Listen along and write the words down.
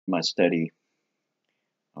my study,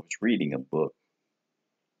 I was reading a book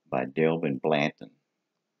by Devon Blanton.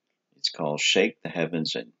 It's called Shake the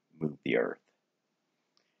Heavens and Move the Earth.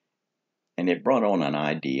 And it brought on an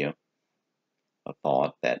idea, a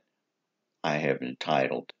thought that I have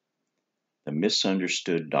entitled The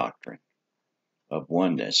Misunderstood Doctrine of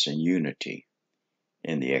Oneness and Unity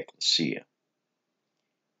in the Ecclesia.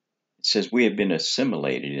 It says we have been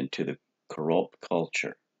assimilated into the corrupt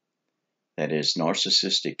culture that is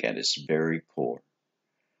narcissistic at its very core.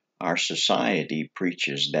 Our society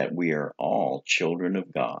preaches that we are all children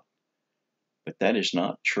of God, but that is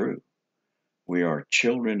not true. We are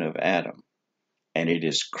children of Adam, and it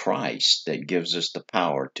is Christ that gives us the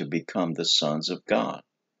power to become the sons of God.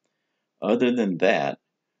 Other than that,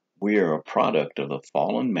 we are a product of the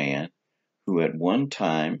fallen man who at one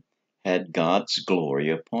time had God's glory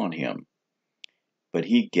upon him, but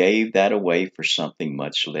he gave that away for something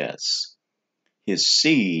much less. His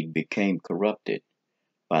seed became corrupted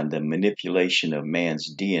by the manipulation of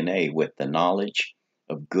man's DNA with the knowledge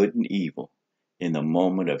of good and evil in the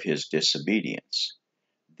moment of his disobedience.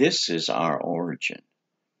 This is our origin.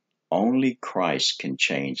 Only Christ can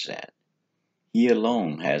change that. He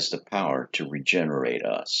alone has the power to regenerate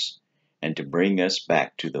us and to bring us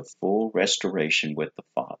back to the full restoration with the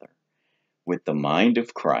Father, with the mind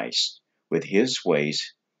of Christ, with His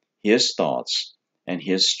ways, His thoughts, and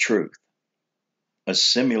His truth.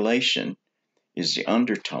 Assimilation is the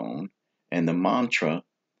undertone and the mantra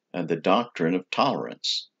of the doctrine of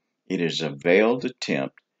tolerance. It is a veiled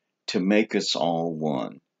attempt to make us all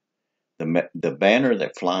one. The banner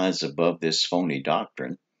that flies above this phony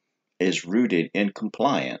doctrine is rooted in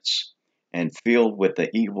compliance and filled with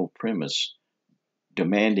the evil premise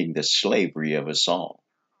demanding the slavery of us all.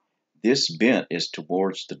 This bent is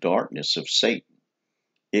towards the darkness of Satan.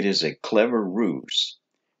 It is a clever ruse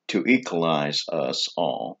to equalize us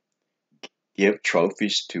all, give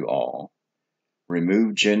trophies to all,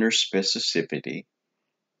 remove gender specificity,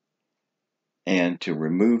 and to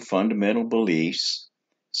remove fundamental beliefs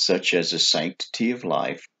such as the sanctity of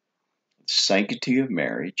life, the sanctity of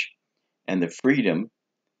marriage, and the freedom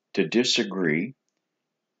to disagree,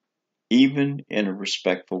 even in a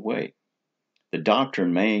respectful way. The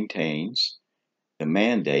doctrine maintains the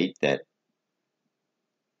mandate that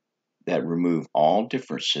remove all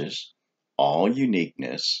differences, all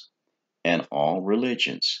uniqueness, and all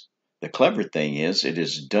religions. The clever thing is, it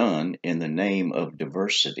is done in the name of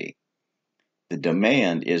diversity. The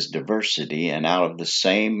demand is diversity, and out of the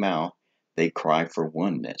same mouth they cry for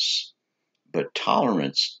oneness. But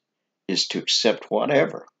tolerance is to accept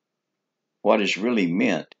whatever. What is really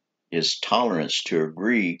meant is tolerance to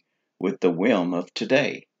agree with the whim of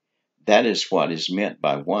today. That is what is meant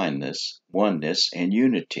by oneness, and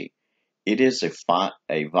unity. It is a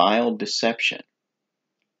vile deception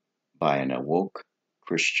by an awoke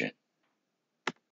Christian.